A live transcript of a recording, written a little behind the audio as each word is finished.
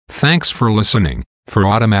Thanks for listening. For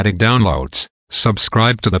automatic downloads,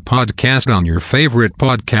 subscribe to the podcast on your favorite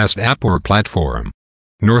podcast app or platform.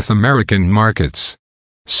 North American markets.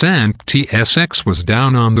 S&P/TSX was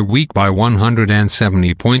down on the week by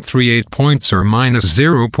 170.38 points or minus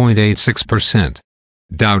 0.86%.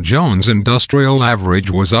 Dow Jones Industrial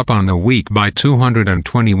Average was up on the week by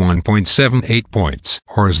 221.78 points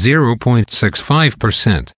or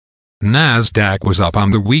 0.65%. Nasdaq was up on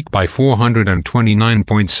the week by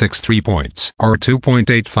 429.63 points or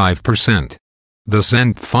 2.85%. The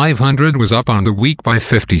S&P 500 was up on the week by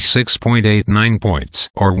 56.89 points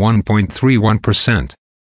or 1.31%.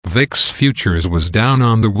 VIX Futures was down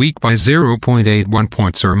on the week by 0.81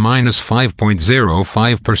 points or minus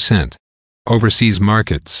 5.05%. Overseas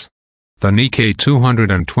markets. The Nikkei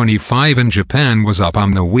 225 in Japan was up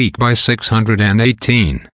on the week by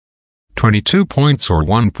 618.22 points or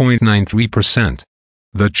 1.93%.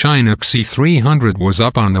 The China CSI 300 was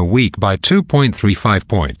up on the week by 2.35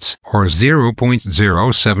 points or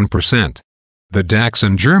 0.07%. The DAX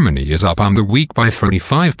in Germany is up on the week by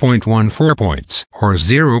 35.14 points or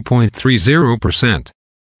 0.30%.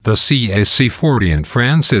 The CAC 40 in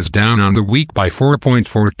France is down on the week by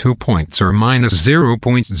 4.42 points or minus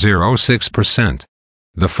 0.06%.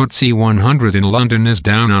 The FTSE 100 in London is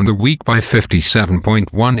down on the week by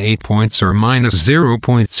 57.18 points or minus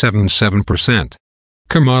 0.77%.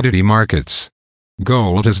 Commodity markets.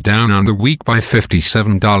 Gold is down on the week by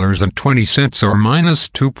 $57.20 or minus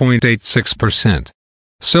 2.86%.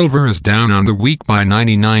 Silver is down on the week by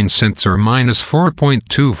 99 cents or minus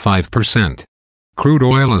 4.25%. Crude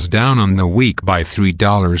oil is down on the week by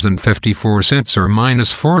 $3.54 or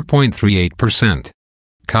minus 4.38%.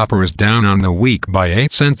 Copper is down on the week by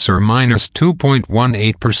 8 cents or minus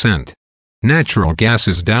 2.18%. Natural gas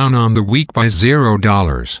is down on the week by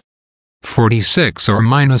 $0.46 or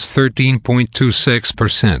minus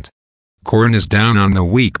 13.26%. Corn is down on the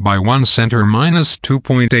week by 1 cent or minus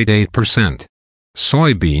 2.88%.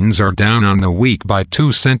 Soybeans are down on the week by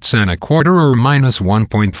 2 cents and a quarter or minus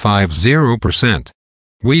 1.50%.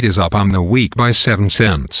 Wheat is up on the week by 7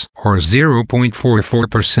 cents or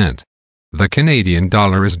 0.44%. The Canadian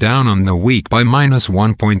dollar is down on the week by minus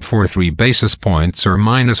 1.43 basis points or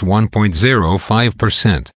minus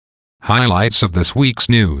 1.05%. Highlights of this week's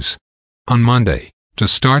news. On Monday, to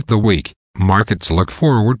start the week, markets look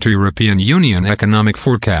forward to European Union economic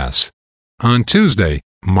forecasts. On Tuesday,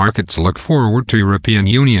 markets look forward to European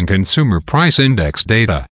Union Consumer Price Index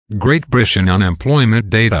data, Great Britain unemployment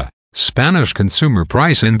data, Spanish Consumer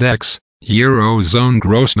Price Index, Eurozone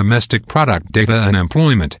Gross Domestic Product data and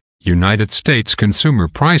employment, United States Consumer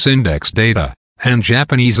Price Index data, and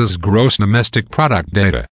Japanese's Gross Domestic Product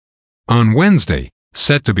data. On Wednesday,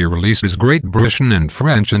 set to be released is Great Britain and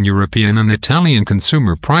French and European and Italian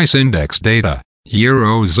Consumer Price Index data,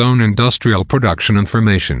 Eurozone Industrial Production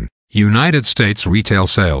Information, United States retail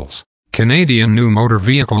sales, Canadian new motor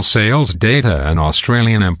vehicle sales data and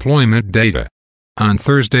Australian employment data. On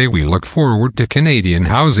Thursday we look forward to Canadian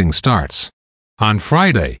housing starts. On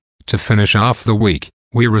Friday, to finish off the week,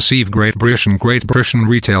 we receive Great Britain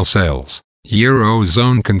retail sales,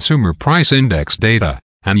 Eurozone Consumer Price Index data,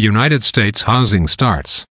 and United States housing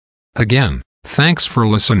starts. Again, thanks for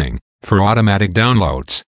listening. For automatic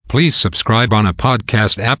downloads, please subscribe on a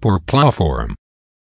podcast app or platform.